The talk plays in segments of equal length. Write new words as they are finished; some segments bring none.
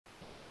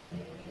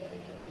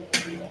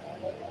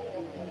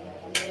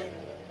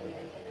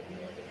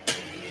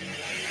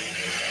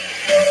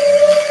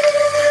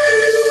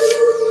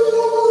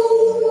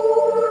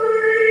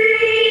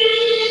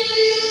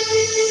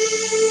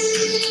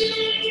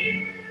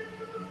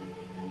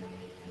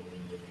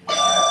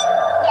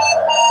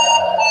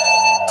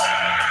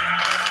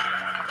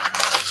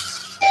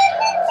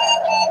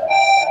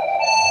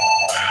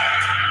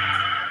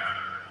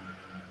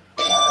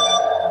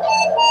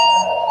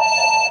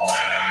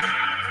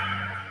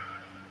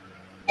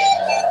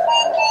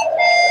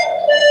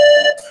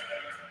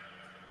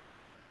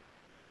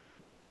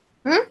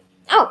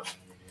Oh.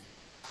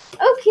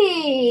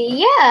 Okay,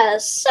 yeah,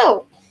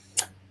 so,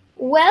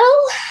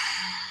 well,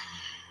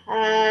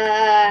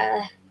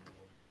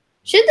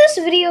 should this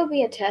video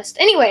be a test?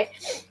 Anyway,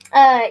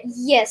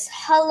 yes,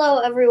 hello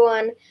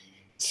everyone.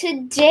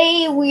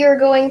 Today we are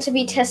going to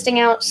be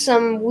testing out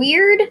some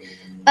weird,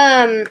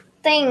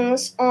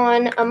 things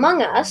on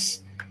Among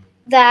Us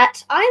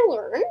that I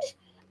learned,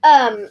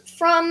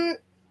 from,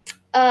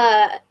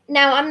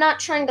 now I'm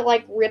not trying to,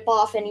 like, rip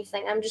off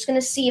anything. I'm just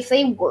gonna see if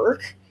they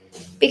work.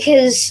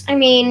 Because, I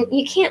mean,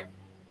 you can't.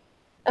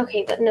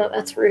 Okay, but no,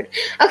 that's rude.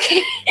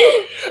 Okay.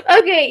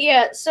 Okay,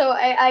 yeah, so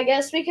I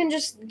guess we can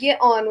just get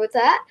on with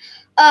that.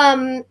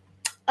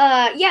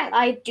 Yeah,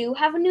 I do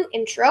have a new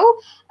intro.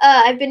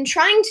 I've been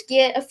trying to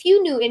get a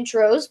few new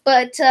intros,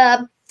 but,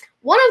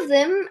 one of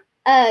them,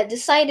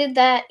 decided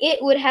that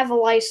it would have a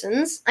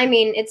license. I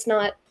mean, it's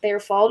not their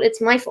fault, it's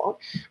my fault.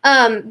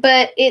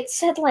 But it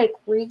said, like,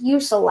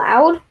 reuse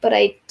allowed, but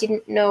I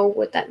didn't know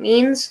what that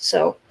means,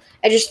 so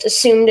I just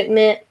assumed it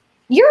meant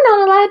you're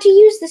not allowed to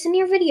use this in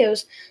your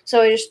videos.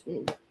 So I just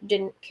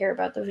didn't care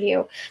about the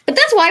video. But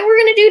that's why we're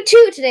going to do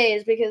 2 today,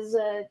 is because,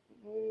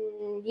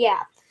 yeah.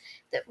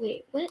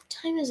 Wait, what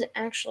time is it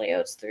actually? Oh,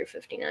 it's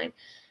 3:59.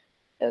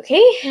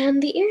 Okay,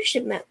 and the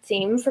Airship map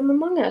theme from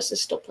Among Us is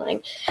still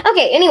playing.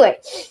 Okay, anyway.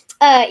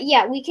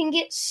 Yeah, we can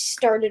get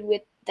started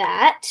with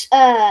that.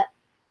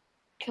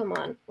 Come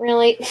on,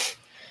 really?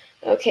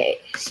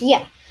 Okay,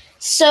 yeah.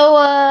 So,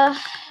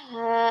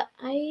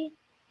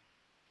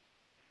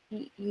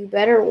 you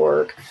better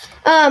work.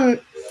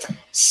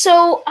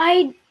 So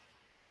I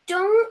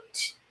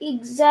don't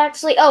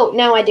exactly. Oh,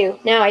 now I do.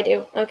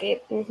 Okay.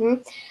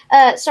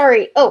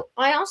 Sorry. Oh,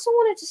 I also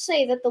wanted to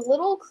say that the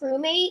little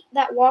crewmate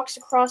that walks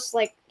across,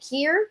 like,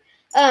 here,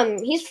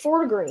 he's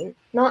Fortigreen,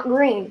 not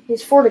green.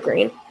 He's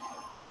Fortigreen.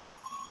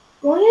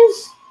 Why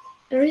is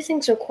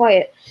everything so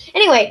quiet?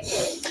 Anyway,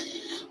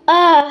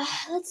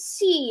 let's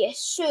see.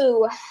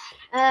 So,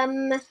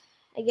 I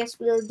guess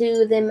we'll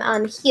do them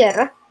on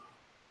here.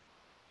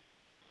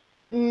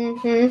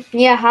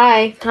 Yeah,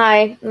 hi.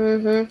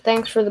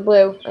 Thanks for the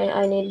blue.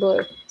 I need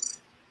blue.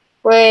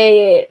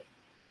 Wait.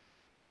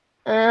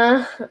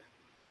 Uh.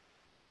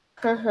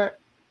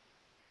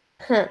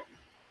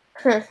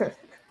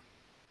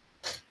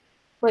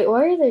 Wait,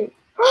 why are they?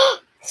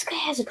 This guy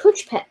has a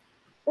Twitch pet.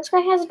 How do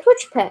you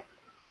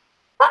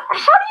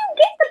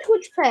get the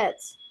Twitch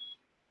pets?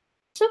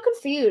 I'm so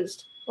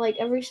confused. Like,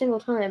 every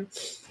single time.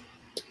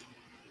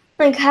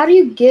 Like, how do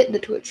you get the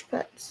Twitch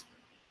pets?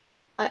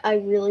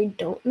 I really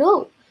don't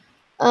know.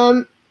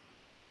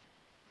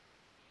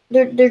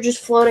 They're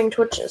just floating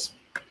Twitches.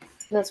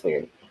 That's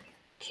weird.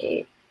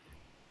 Okay.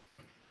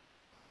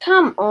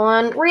 Come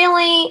on,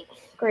 really?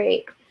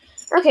 Great.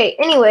 Okay,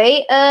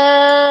 anyway,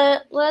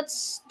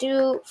 let's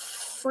do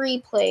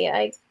free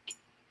play.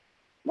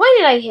 Why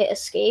did I hit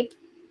escape?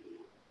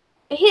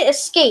 I hit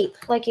escape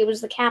like it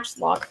was the caps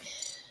lock.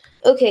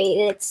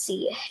 Okay, let's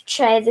see.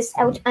 Try this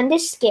out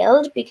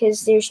unskilled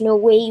because there's no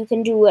way you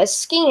can do a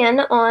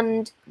scan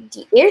on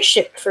the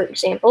Airship, for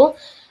example.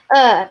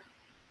 Yeah,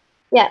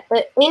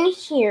 but in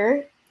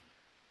here.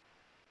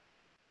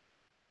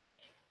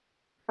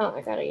 Oh, I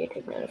got a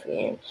YouTube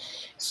notification.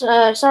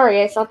 So,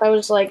 sorry, I thought that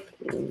was, like,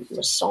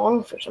 a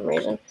song for some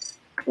reason.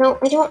 No,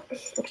 I don't.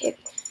 Okay,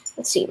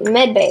 let's see.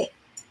 Medbay.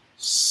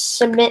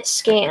 Submit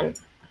scan.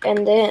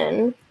 And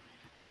then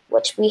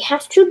what we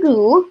have to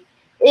do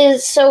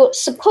is, so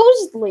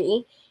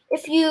supposedly,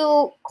 if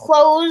you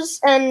close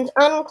and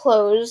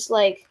unclose,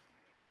 like,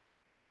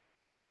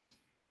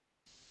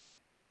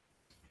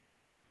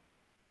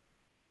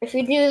 if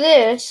you do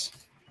this,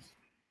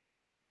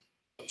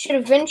 it should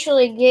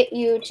eventually get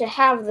you to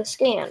have the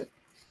scan.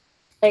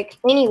 Like,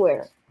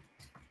 anywhere.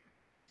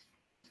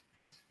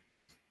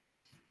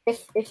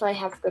 If I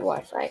have good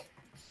Wi-Fi.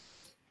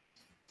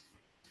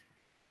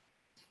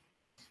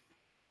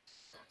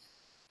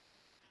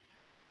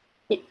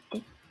 Did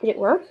it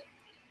work?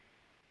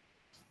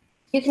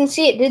 You can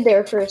see it did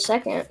there for a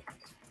second.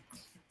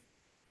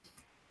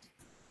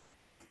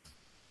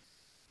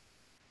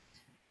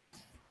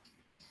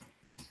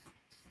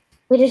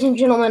 Ladies and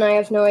gentlemen, I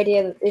have no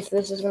idea if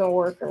this is going to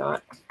work or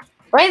not.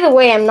 By the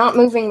way, I'm not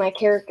moving my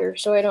character,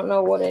 so I don't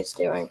know what it's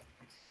doing.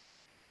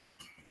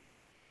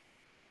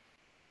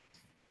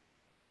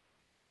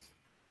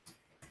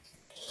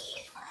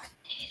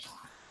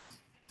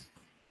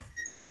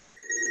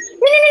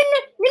 No.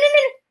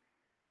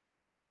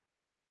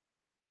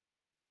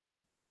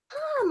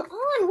 Come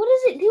on, what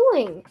is it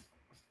doing?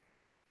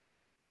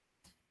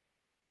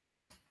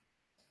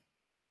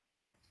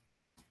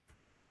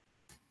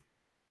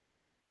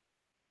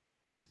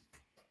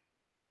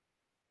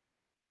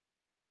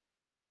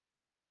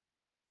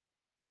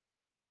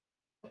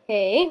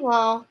 Okay,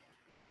 well,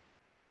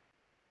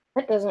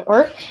 that doesn't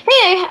work. Hey,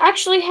 I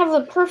actually have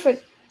the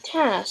perfect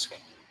task.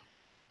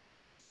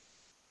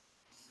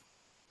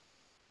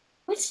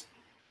 What? It's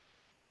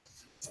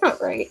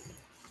not right.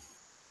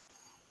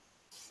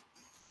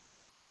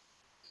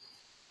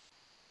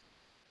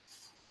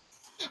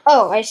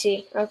 Oh, I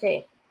see.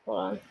 Okay,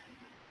 hold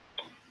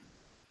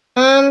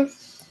on.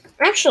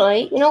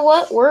 Actually, you know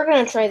what? We're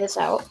gonna try this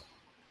out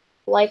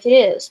like it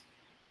is.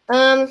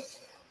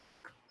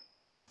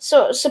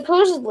 So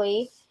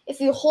supposedly, if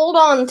you hold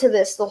on to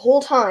this the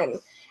whole time,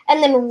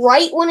 and then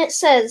right when it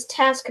says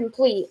task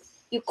complete,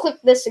 you click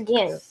this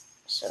again.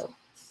 So.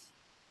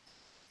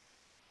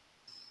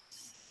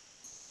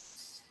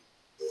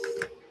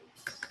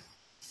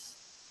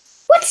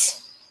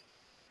 What?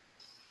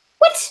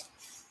 What?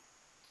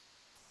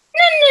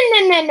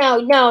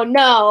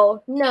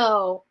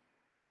 No.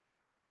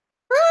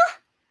 Huh?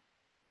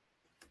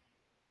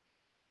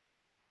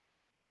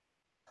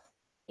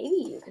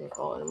 Maybe you can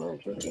call it an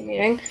emergency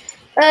meeting.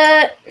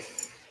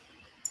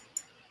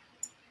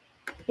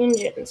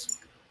 Engines.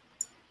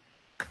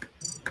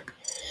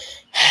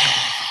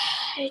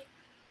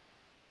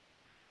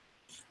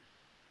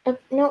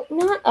 No,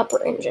 not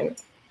upper engine.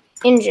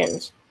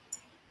 Engines.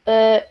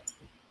 Okay,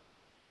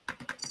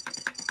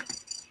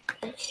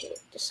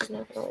 this is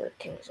not gonna work,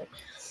 Kingston.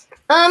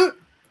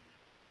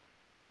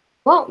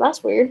 Well,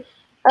 that's weird.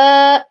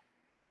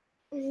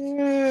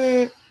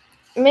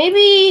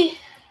 Maybe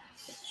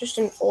it's just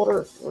an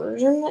older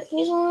version that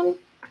he's on.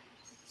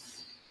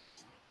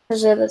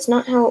 Because that's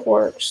not how it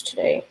works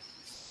today.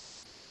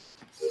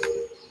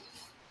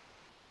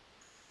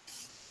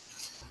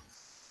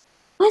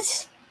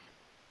 What?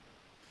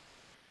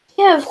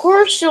 Yeah, of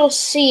course you'll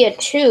see it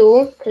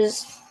too,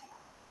 because...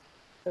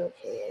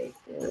 Okay,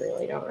 I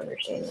really don't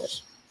understand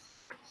this.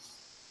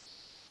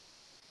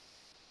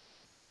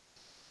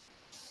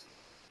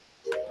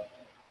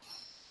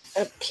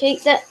 Okay,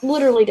 that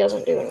literally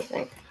doesn't do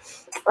anything.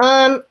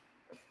 Well,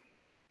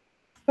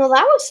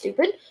 that was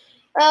stupid.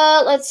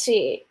 Let's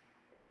see.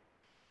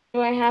 Do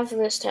I have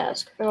this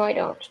task? No, I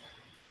don't.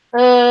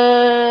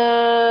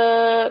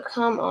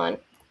 Come on.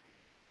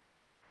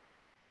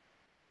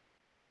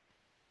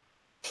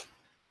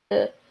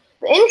 The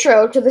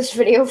intro to this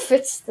video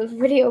fits the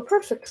video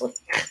perfectly.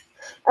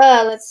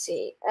 Let's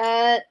see.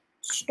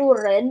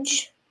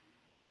 Storage.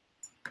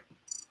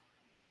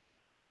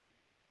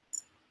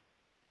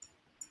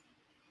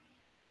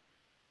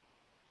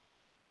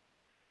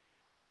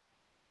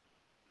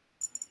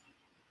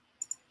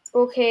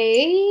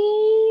 Okay.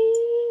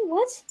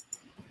 What?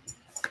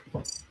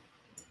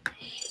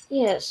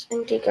 Yes,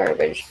 empty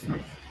garbage.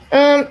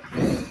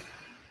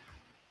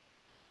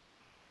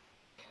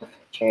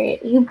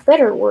 Jerry, you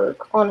better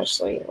work,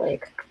 honestly,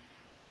 like.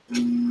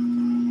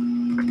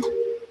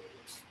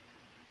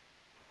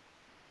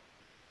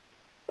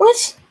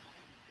 What?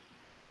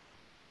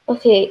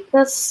 Okay,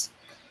 that's...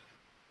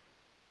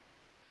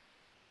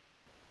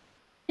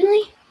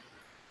 Really?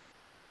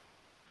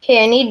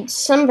 Okay, I need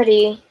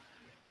somebody...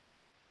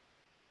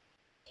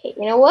 Okay,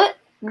 you know what?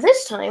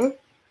 This time,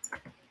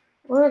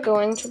 we're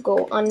going to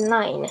go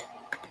online.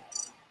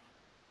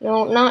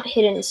 No, not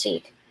hide and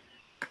seek.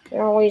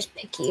 They're always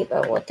picky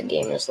about what the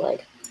game is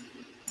like.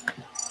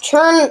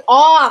 Turn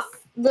off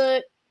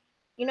the...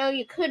 You know,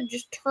 you could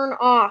just turn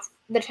off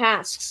the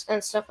tasks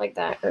and stuff like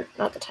that. Or,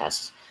 not the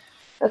tasks.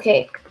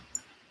 Okay.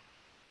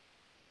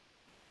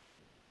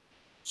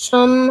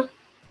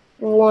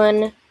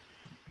 Someone,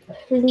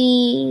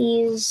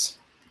 please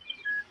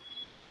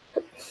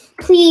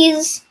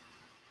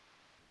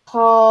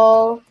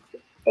call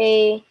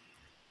a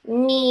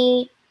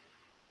meeting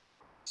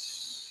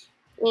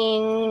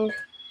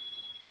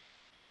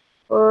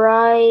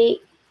right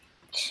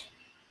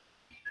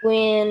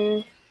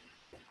when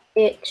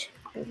it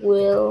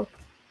will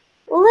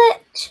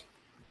let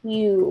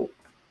you.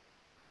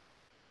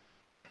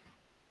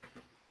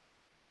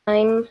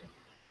 I'm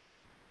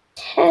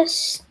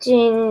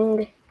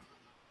testing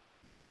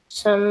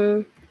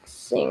something.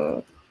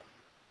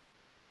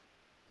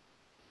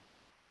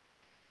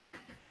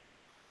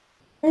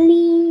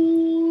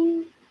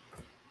 Please.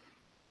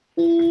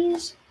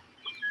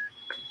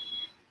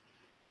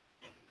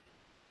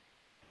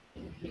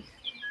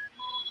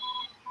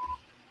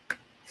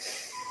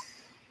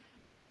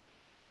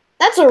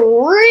 That's a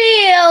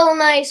real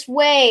nice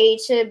way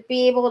to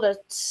be able to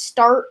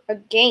start a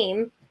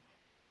game.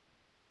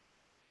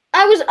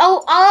 I was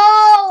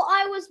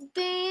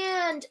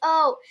banned.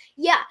 Oh,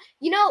 yeah.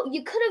 You know,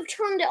 you could have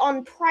turned it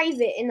on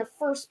private in the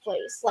first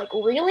place. Like,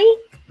 really?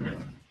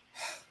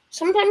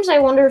 Sometimes I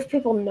wonder if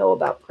people know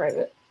about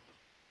private.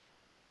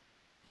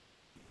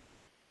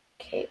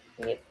 Okay,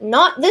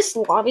 not this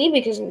lobby,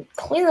 because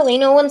clearly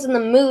no one's in the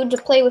mood to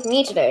play with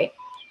me today.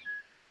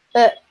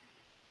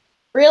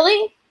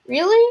 Really?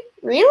 Really?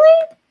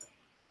 Really?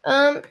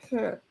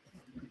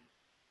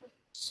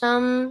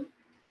 Someone,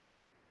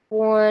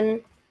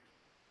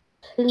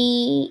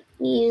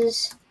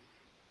 please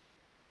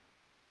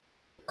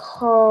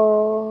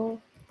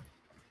call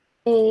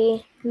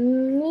a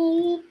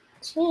meeting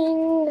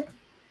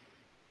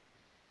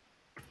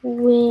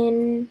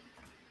when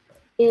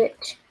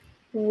it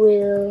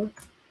will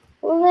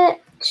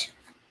let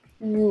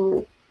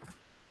you.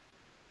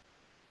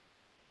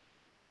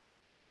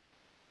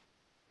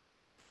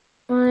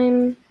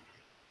 I'm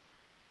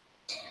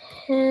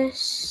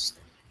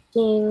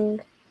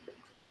testing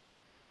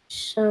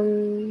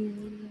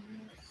something.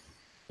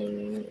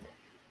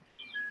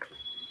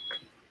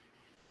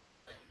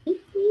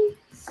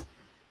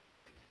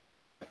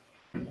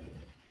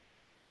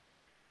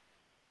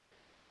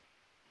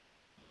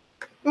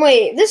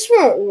 Wait, this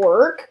won't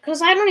work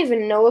because I don't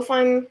even know if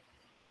I'm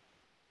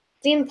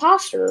the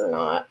imposter or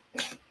not.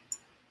 Do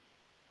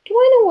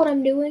I know what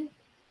I'm doing?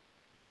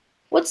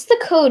 What's the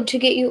code to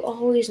get you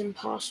always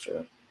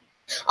imposter?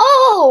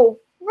 Oh,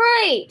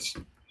 right.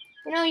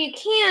 You know, you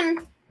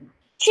can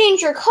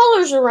change your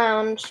colors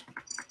around,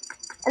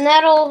 and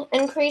that'll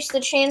increase the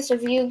chance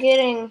of you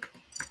getting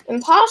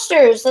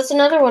imposters. That's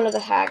another one of the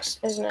hacks,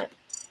 isn't it?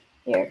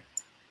 Here.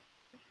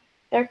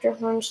 Dr.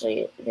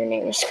 Hornsley, your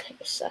name is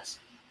kind of sus.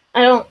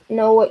 I don't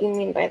know what you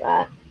mean by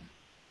that.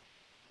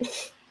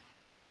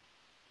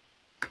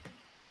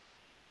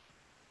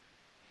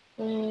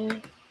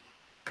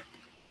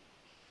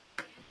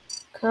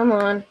 Come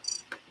on.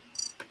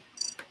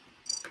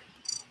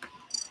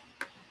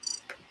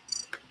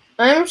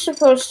 I'm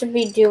supposed to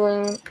be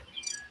doing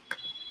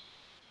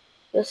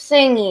the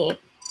thingy,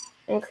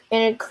 and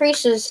it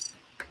increases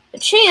the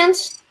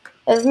chance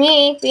of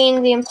me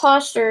being the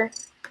imposter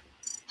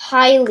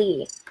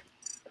highly,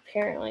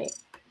 apparently.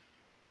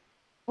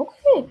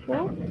 Okay,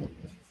 well,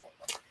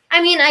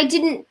 I mean, I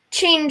didn't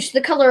change the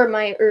color of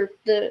my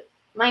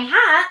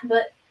hat,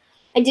 but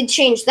I did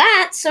change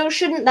that, so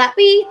shouldn't that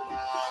be?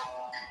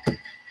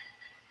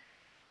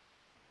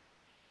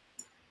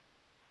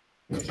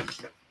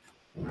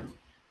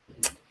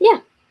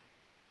 Yeah.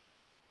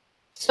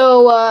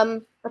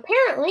 So,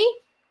 apparently,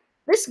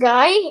 this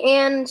guy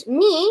and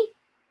me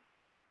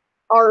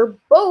are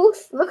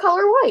both the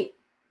color white.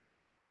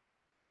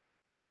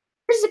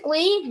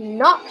 Physically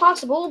not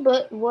possible,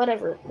 but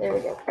whatever. There we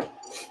go.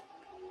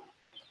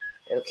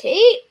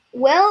 Okay,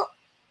 well,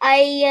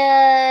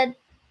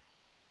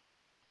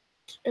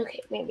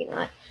 okay, maybe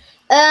not.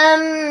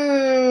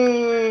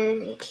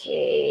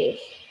 Okay.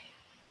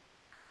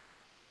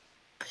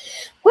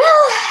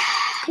 Well,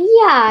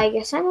 yeah, I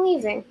guess I'm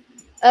leaving.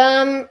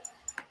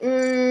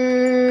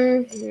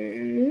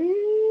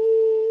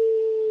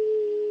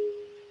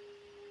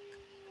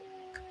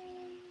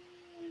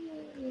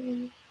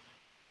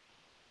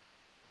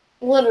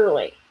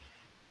 Literally.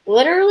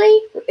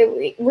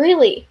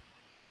 Really.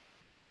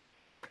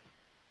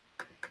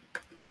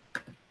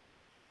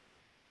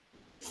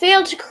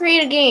 Failed to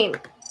create a game.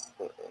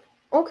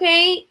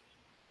 Okay,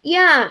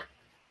 yeah.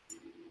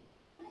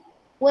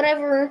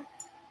 Whatever.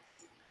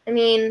 I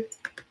mean,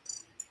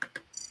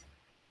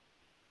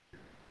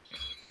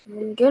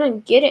 I'm gonna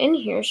get in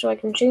here so I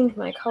can change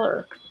my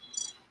color.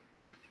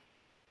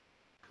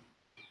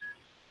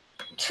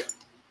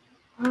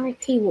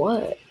 R.I.P.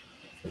 what?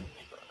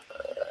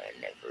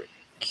 Never.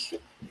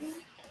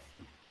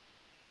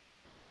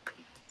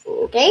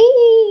 Okay.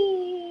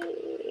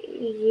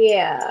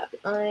 Yeah,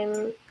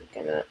 I'm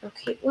gonna.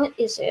 Okay, what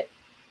is it?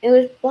 It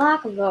was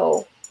black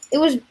though. It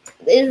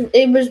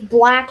was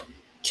black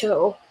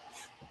Joe.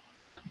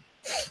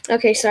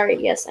 Okay, sorry.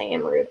 Yes, I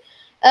am rude.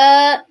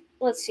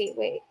 Let's see.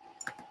 Wait.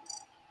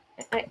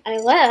 I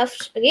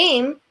left the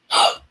game.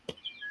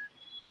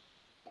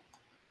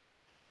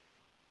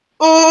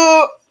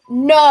 No.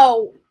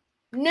 No.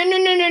 No. No.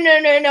 No. No.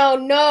 No.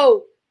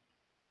 No.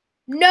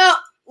 No.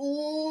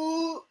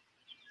 No.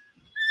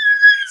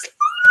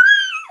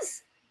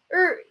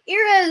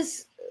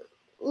 Iras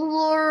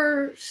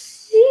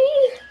Lorsi.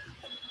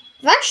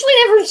 I've actually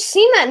never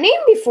seen that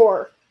name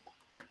before.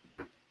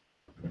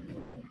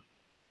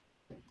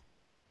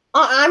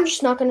 I'm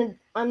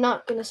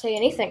not gonna say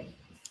anything.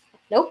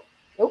 Nope.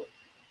 Nope.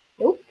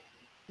 Nope.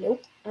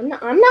 Nope. I'm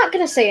not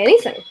gonna say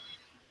anything.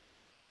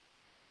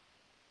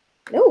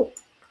 No.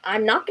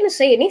 I'm not gonna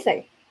say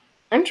anything.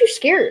 I'm too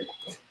scared.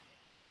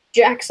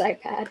 Jack's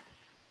iPad.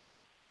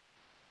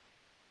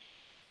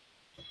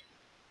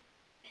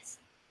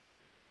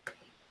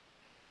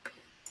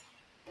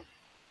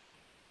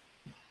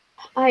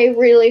 I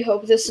really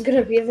hope this is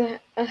gonna be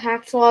a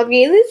hacked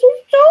lobby. This is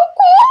so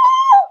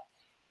cool!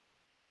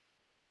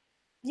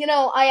 You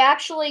know, I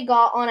actually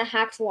got on a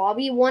hacked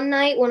lobby one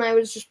night when I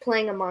was just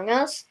playing Among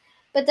Us,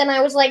 but then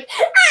I was like,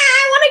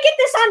 I want to get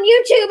this on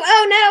YouTube.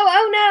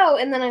 Oh no!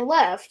 And then I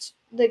left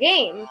the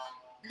game,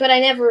 but I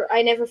never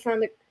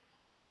found the.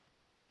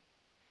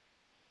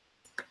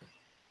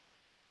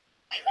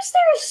 Why was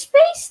there a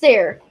space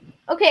there?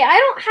 Okay, I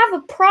don't have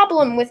a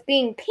problem with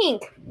being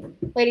pink,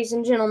 ladies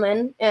and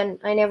gentlemen, and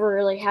I never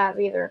really have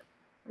either.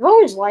 I've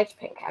always liked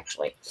pink,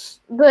 actually,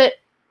 but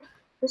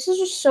this is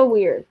just so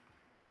weird.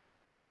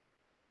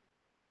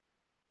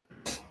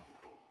 Of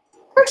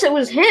course, it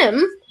was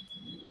him.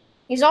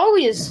 He's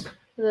always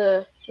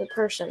the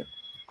person.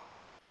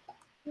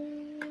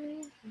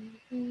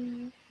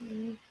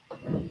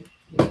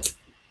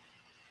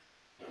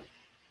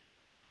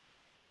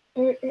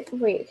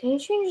 Wait, can you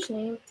change his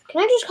name?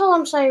 Can I just call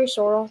him Sire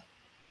Sirol?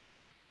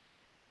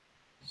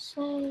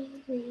 Sire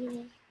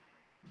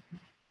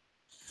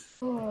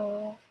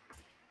Sirol.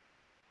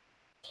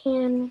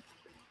 Can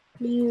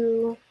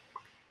you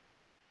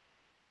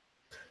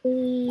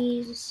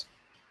please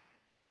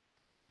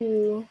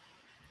do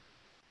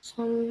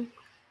something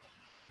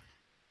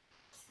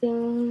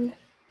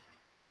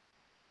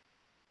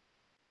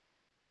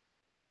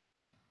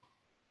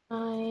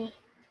I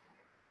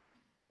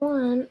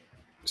want?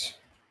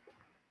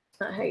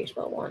 Not how you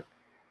spell want.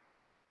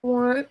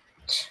 Want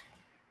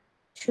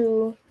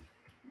to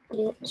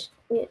get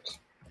it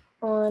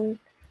on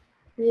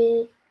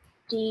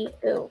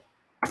video.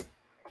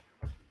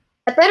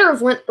 That better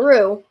have went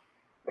through.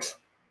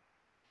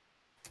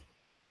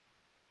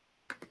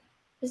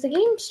 Is the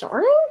game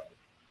starting?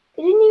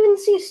 I didn't even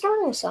see a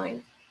starting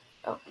sign.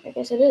 Oh, I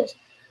guess it is.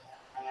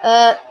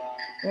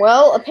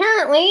 Well,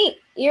 apparently,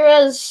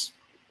 Ira's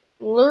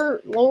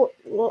liar.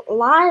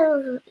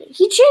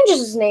 He changes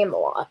his name a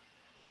lot.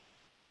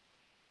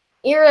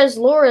 Ira's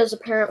Laura's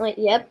apparently.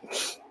 Yep.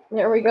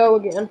 There we go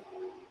again.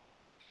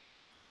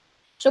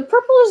 So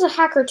Purple is a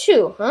hacker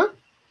too, huh?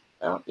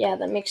 Oh, yeah,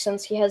 that makes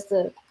sense. He has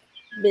the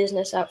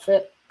business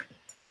outfit.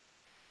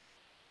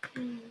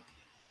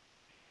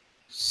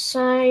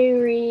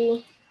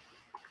 Sire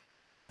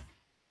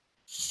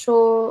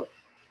Sirol.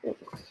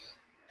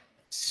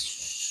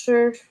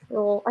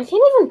 I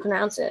can't even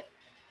pronounce it.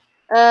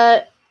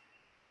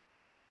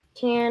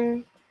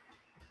 Can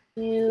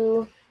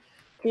you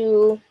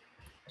do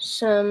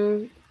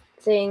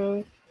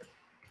something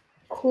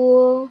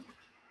cool,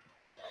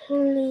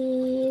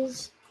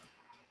 please?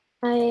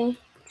 I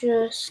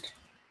just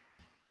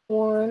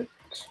want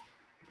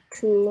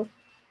to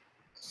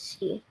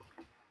see.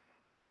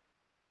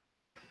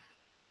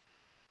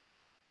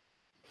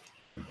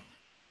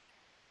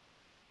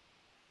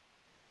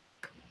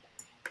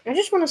 I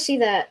just want to see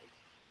that.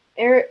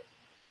 Is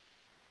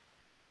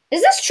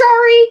this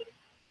Chari?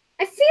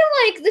 I feel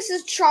like this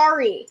is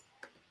Chari.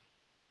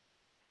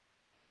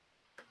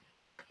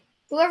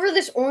 Whoever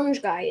this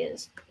orange guy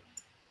is.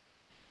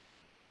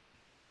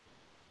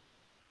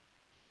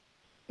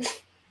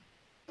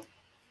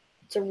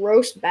 It's a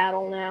roast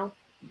battle now.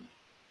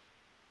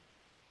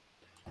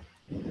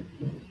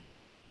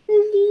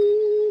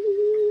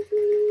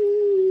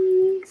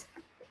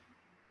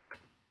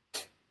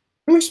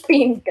 I'm just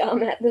being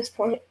dumb at this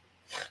point.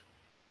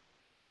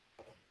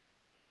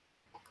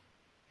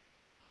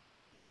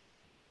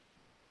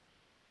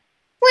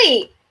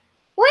 Wait,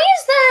 why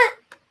is that?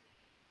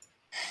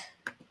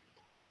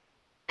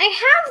 I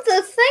have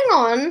the thing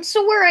on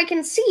so where I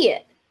can see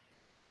it.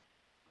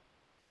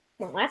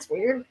 Well, that's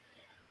weird.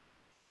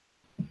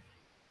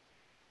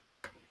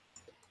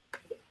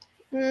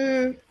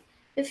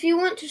 If you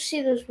want to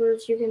see those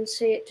words, you can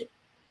say it.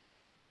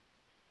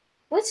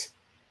 What?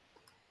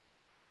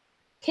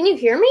 Can you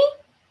hear me?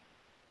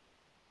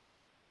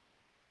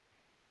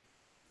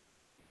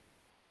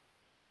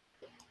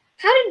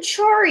 How did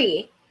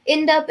Chari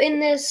end up in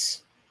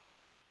this?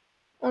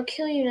 I'll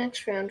kill you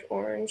next round,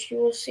 Orange. You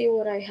will see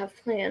what I have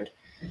planned.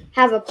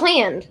 Have a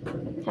planned.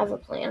 Have a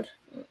planned.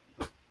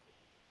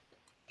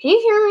 Can you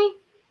hear me?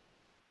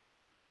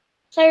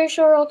 Sire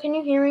Sirol, can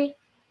you hear me?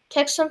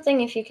 Text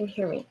something if you can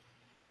hear me.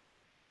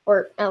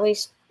 Or at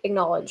least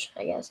acknowledge,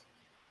 I guess.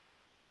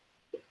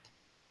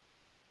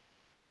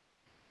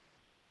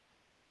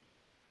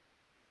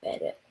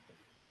 Edit.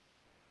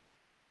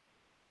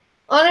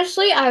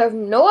 Honestly, I have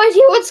no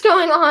idea what's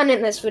going on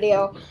in this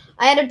video.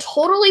 I had a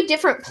totally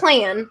different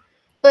plan,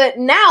 but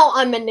now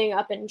I'm ending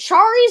up in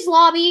Chari's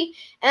lobby,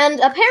 and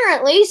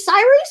apparently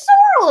Sire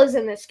Sirol is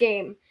in this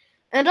game.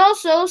 And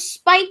also,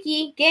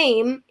 Spiky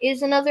Game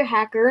is another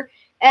hacker,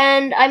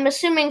 and I'm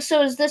assuming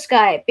so is this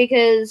guy,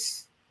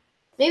 because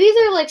maybe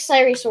they're like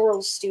Sire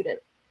Sirol's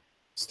students.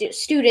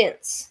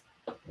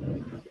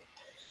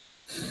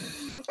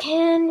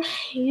 Can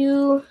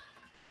you...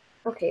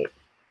 Okay.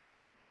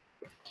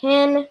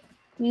 Can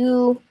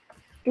you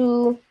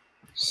do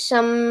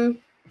something?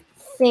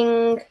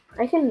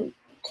 I can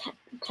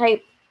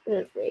type.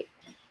 Wait.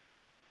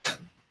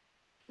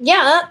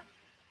 Yeah.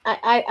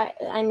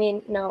 I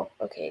mean, no.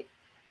 Okay.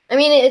 I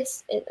mean,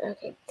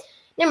 okay.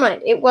 Never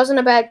mind. It wasn't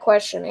a bad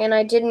question, and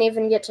I didn't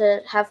even get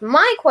to have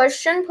my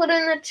question put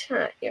in the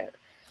chat yet.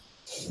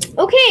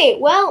 Okay.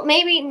 Well,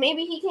 maybe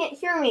he can't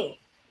hear me.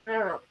 I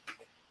don't know.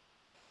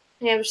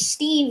 I have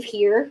Steve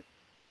here.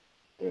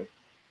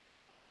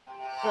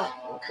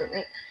 Oh,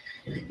 crewmate.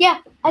 Yeah,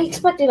 I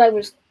expected I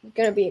was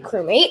gonna be a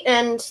crewmate,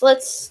 and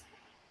let's.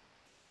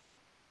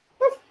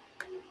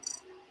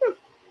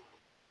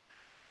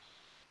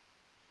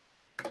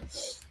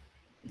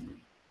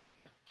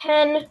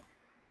 Can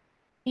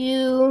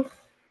you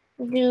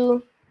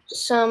do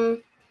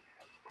something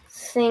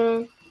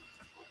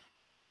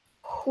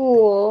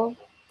cool?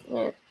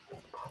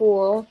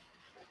 Cool.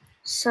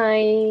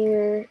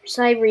 Sire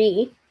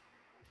Sirol.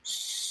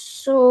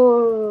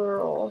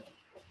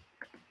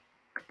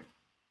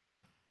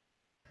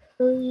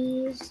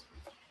 Please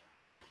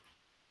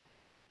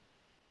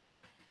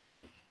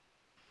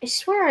I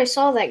swear I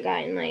saw that guy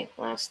in my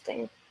last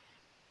thing.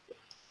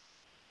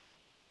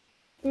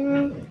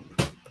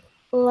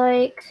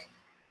 Like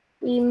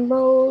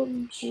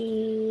emojis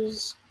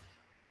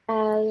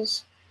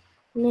as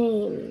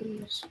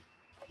names.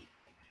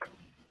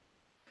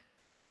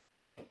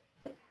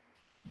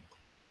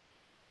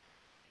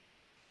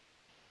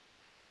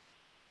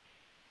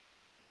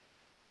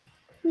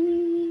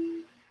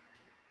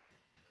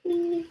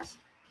 Please.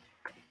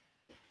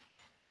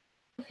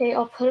 Okay,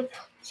 I'll put it.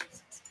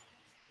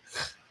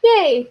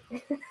 Yay!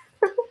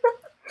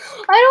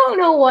 I don't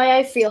know why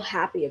I feel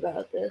happy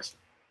about this.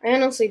 I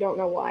honestly don't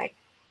know why.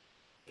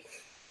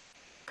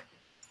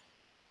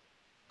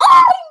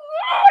 Oh,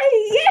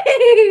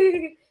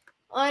 yay!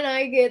 And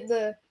I get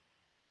the.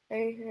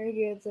 I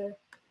get the.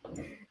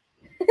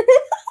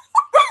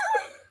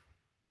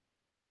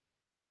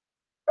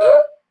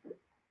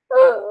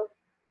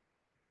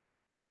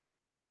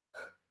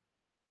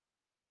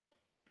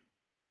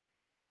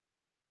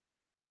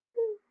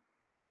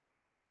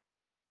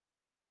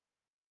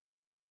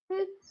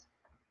 It's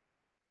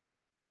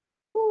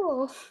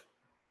cool.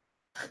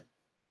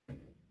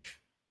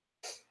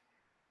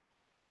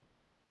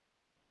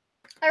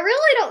 I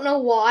really don't know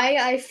why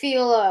I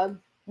feel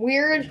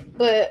weird,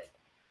 but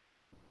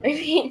I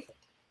mean,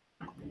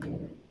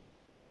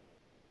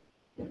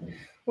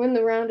 when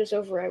the round is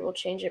over, I will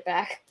change it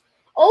back.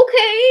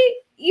 Okay,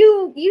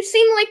 you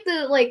seem like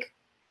the like,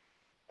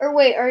 or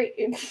wait, are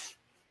you?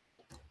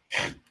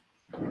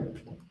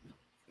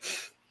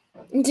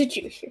 Did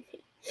you hear me?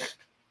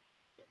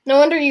 No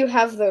wonder you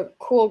have the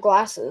cool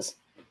glasses.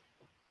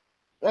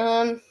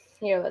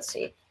 Here, let's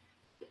see.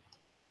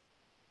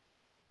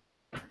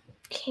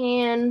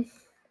 Can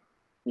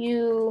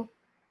you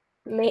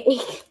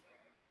make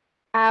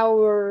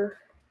our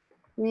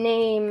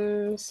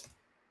names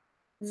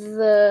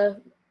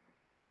the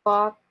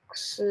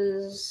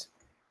boxes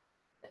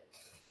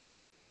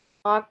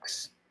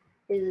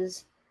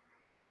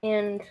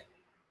and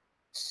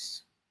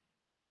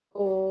skulls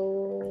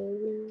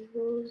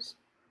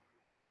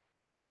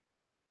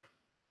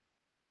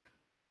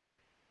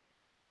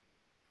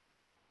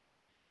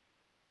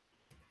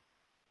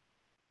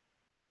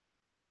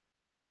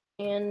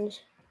and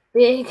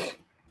big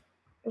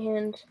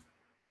and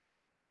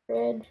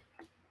red?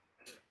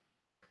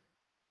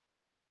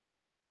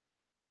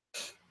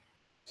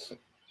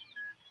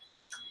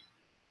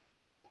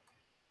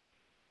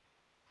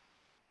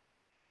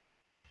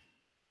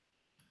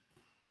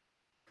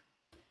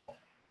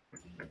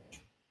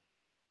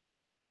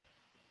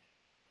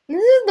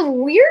 This is the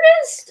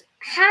weirdest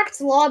hacked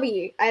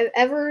lobby I've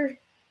ever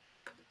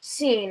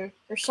seen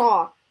or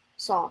saw.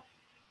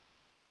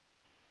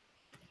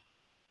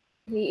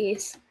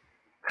 Please.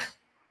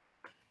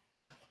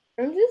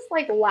 I'm just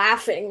like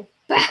laughing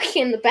back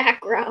in the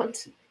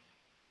background.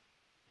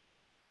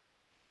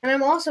 And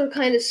I'm also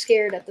kind of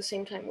scared at the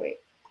same time. Wait.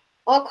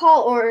 I'll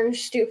call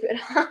Orange stupid.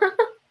 I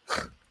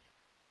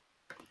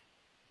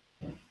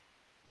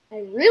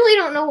really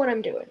don't know what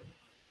I'm doing.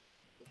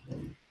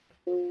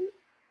 Please.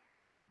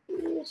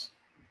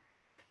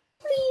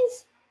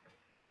 Please.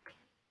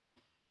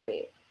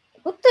 Wait.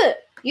 What the?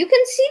 You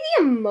can see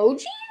the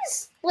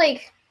emojis?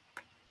 Like,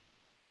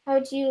 how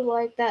do you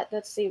like that?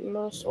 That's the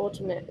most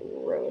ultimate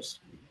roast.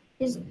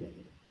 Is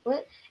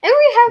what?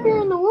 Every hacker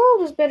in the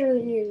world is better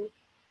than you.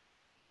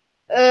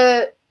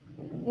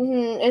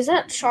 Is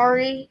that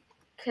Chari?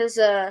 Cause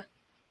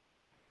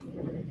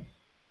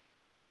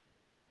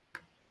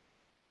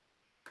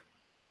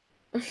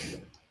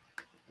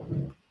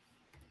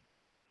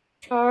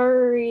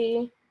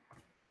Chari,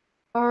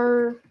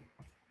 are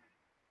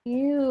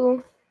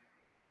you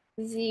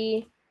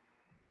the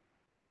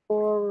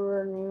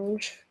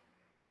orange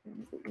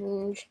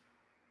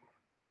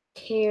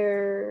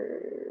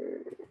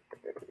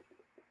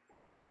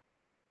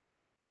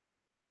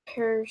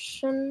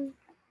person?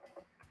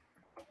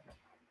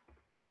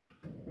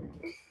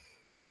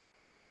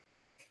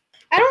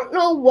 I don't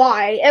know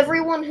why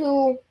everyone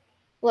who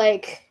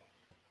like.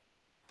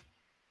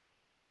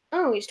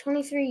 Oh, he's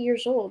 23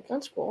 years old.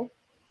 That's cool.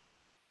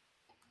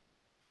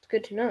 It's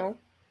good to know.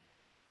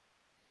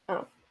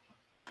 Oh.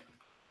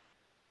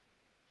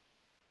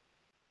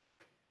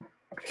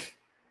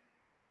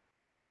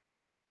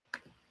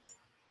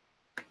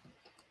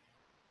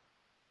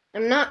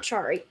 I'm not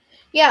Chari.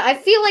 Yeah, I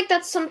feel like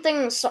that's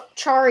something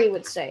Chari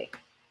would say.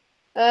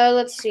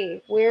 Let's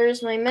see.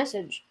 Where's my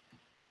message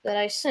that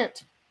I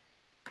sent?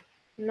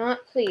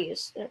 Not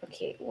please.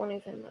 Okay, one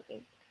of them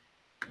looking.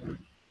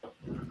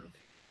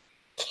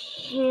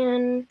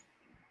 Can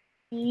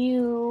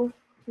you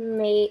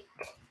make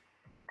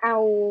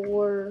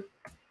our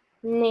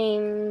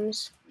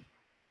names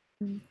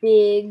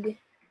big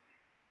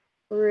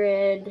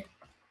red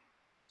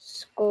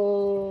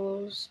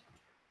skulls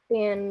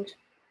and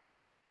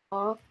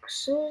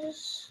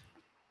boxes?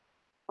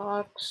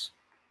 Boxes.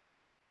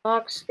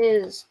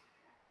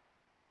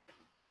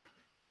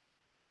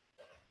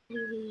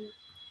 Please.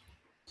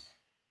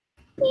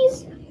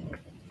 Please.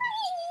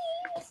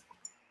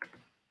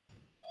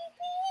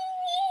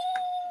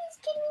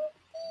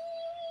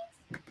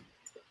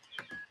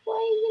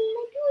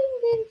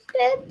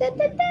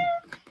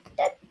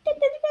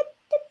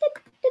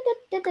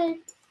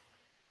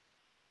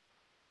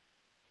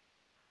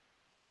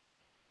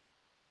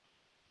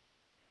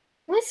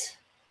 What?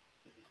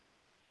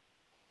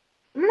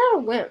 I'm not a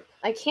wimp.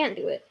 I can't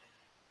do it.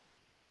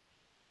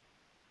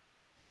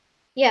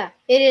 Yeah,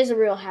 it is a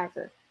real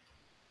hacker.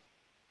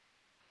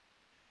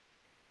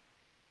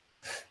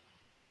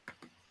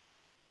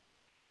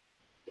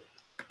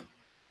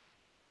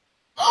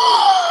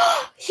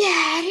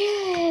 Yeah, it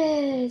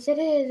is. It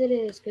is. It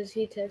is. Because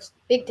he texts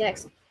big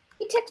text.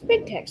 He texts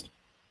big text.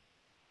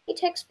 He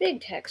texts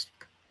big text.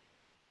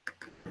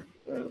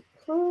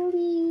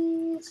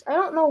 Please. I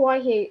don't know why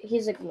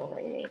he's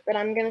ignoring me, but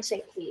I'm gonna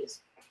say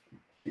please.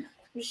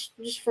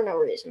 Just for no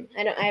reason.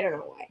 I don't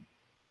know why.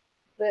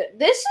 But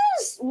this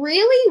is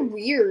really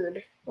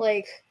weird.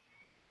 Like,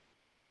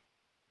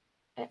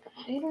 I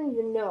don't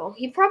even know.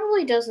 He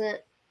probably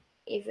doesn't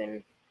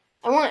even.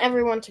 I want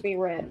everyone to be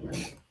red.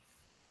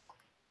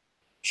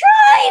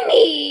 Try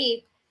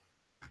me!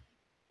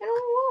 I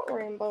don't want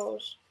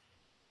rainbows.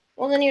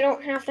 Well, then you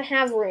don't have to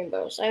have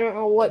rainbows. I don't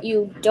know what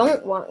you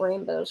don't want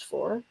rainbows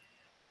for.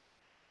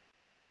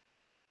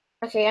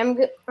 Okay, I'm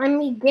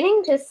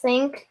beginning to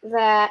think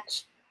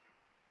that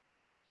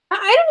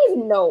I don't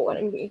even know what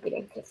I'm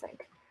beginning to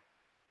think.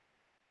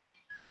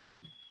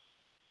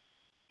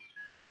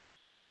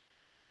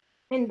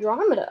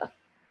 Andromeda.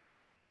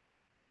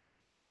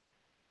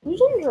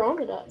 Who's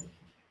Andromeda?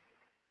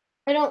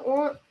 I don't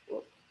want.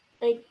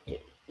 Okay.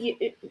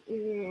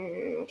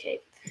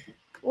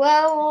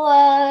 Well,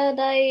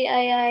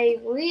 I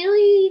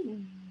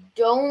really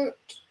don't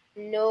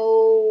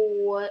know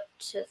what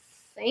to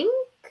think.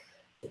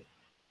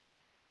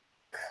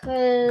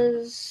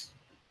 Cause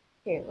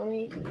here, let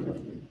me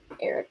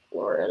Eric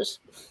Flores.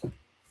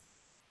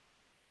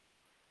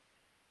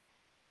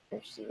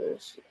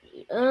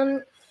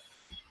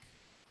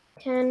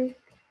 Can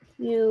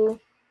you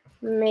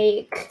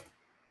make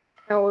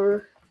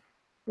our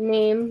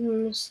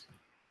names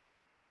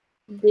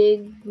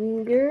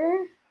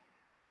bigger?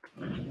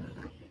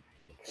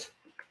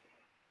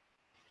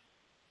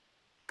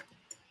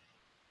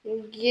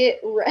 Get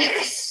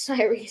Rex,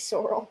 Sire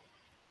Sirol.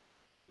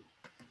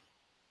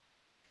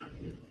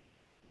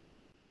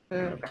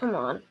 Come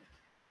on.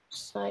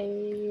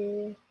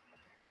 Sire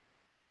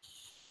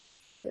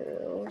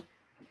Sirol.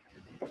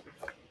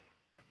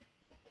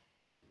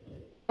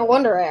 No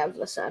wonder I have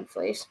the sad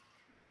face.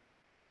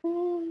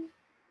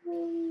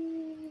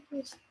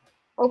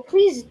 Oh,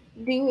 please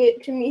do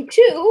it to me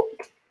too.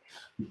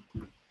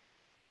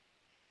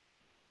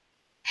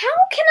 How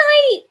can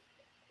I,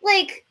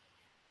 like,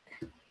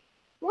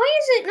 why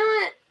is it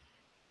not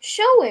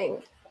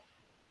showing?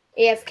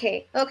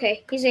 AFK.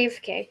 Okay, he's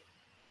AFK.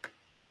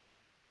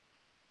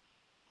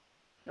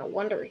 No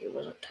wonder he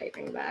wasn't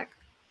typing back.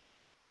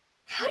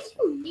 How do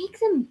you make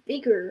them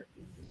bigger?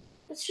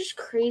 That's just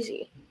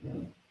crazy.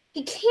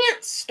 He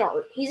can't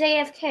start. He's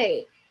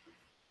AFK.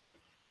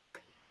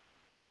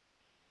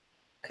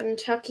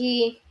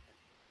 Kentucky.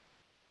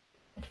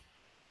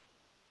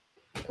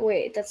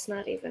 Wait, that's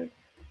not even.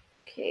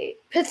 Okay.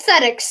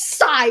 Pathetic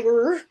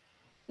sire.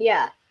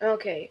 Yeah,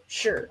 okay,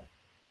 sure.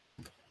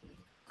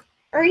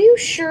 Are you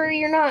sure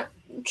you're not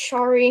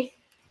Chari?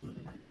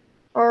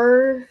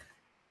 Are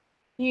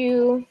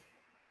you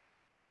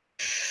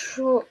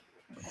sure?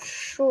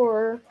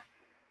 Sure.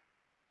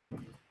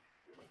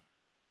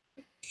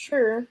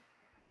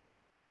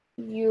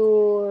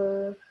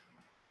 You're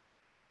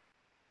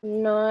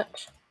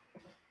not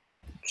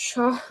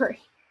Chari.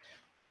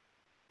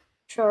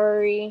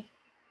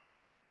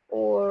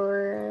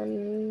 Or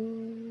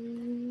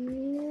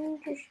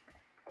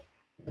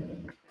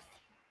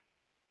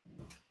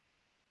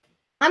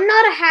I'm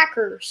not a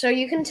hacker, so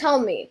you can tell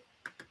me.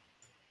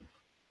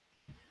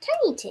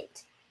 Tiny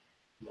Tit.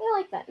 I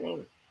like that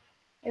name.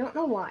 I don't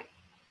know why.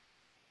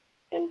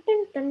 Dun,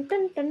 dun, dun,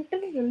 dun, dun,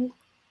 dun, dun.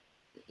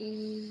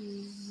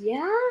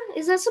 Yeah?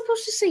 Is that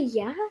supposed to say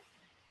yeah?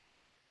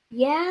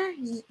 Yeah?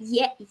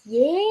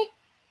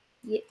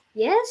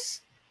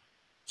 Yes?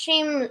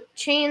 Change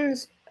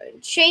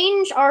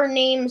our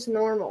names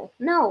normal.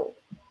 No.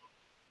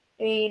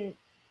 I mean,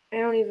 I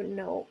don't even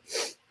know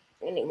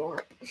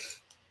anymore.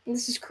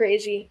 This is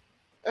crazy.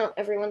 Oh,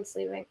 everyone's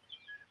leaving.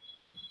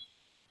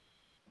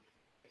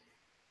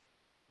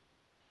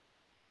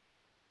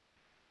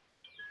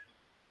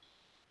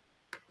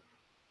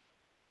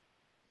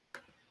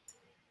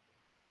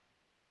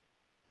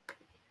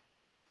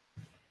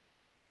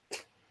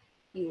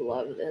 You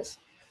love this.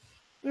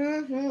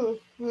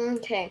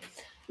 Okay.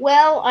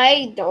 Well,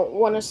 I don't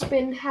want to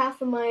spend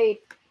half of my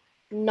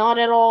not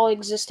at all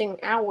existing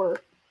hour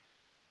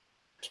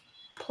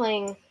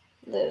playing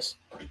this.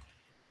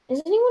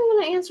 Is anyone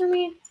going to answer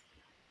me?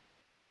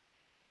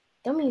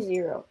 Dummy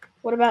Zero.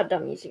 What about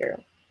Dummy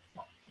Zero?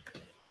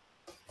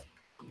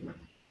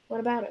 What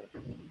about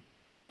him?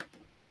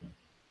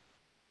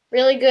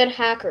 Really good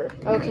hacker.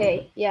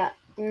 Okay, yeah.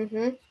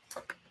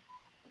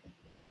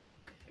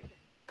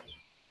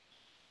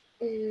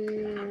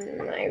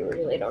 I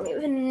really don't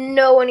even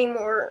know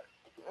anymore.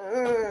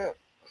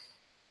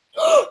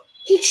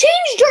 He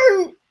changed our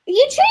names.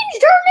 He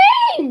changed our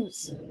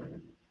names.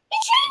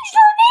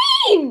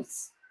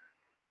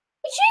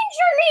 He changed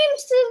our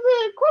names to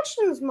the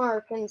questions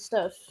mark and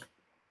stuff.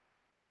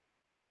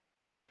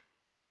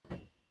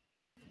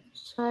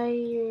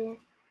 Sire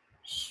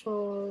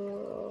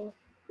Sirol.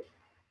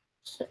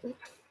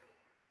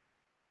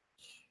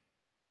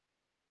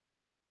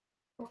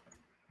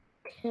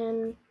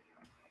 Can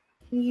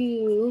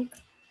you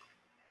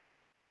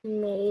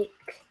make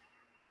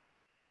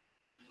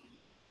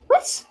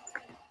what?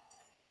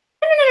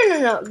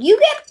 No. You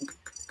get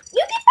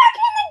back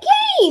in the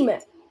game.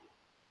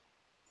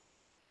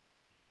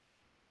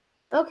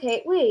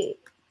 Okay, wait.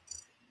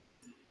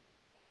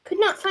 Could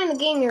not find the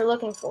game you're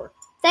looking for.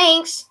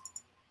 Thanks.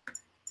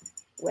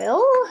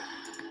 Well,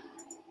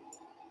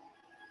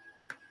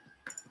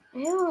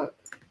 I don't.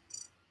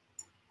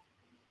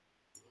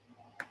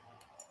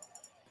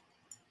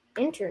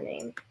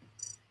 Intername.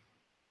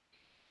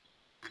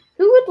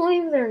 Who would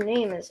leave their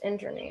name as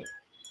intername?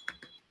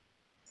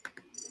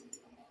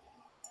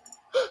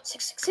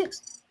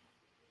 666.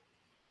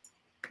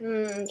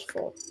 It's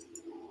full.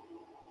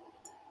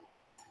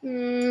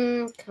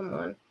 Come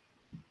on.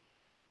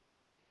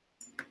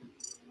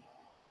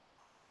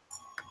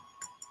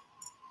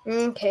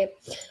 Okay.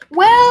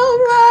 Well,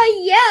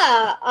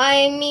 yeah.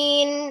 I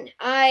mean,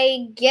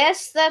 I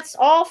guess that's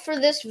all for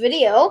this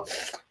video.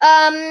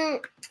 I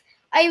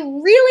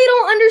really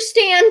don't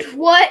understand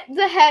what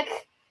the heck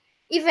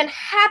even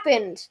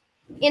happened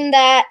in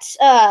that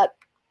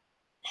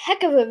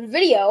heck of a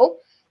video.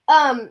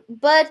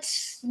 But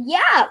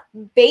yeah,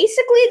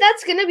 basically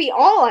that's gonna be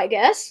all, I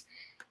guess.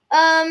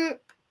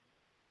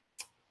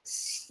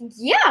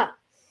 Yeah.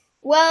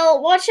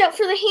 Well, watch out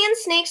for the hand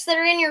snakes that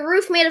are in your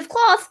roof made of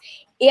cloth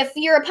if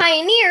you're a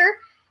pioneer.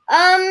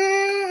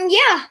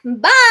 Yeah.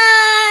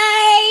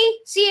 Bye.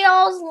 See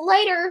y'all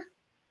later.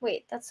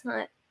 Wait, that's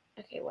not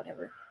okay,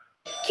 whatever.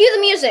 Cue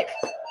the music.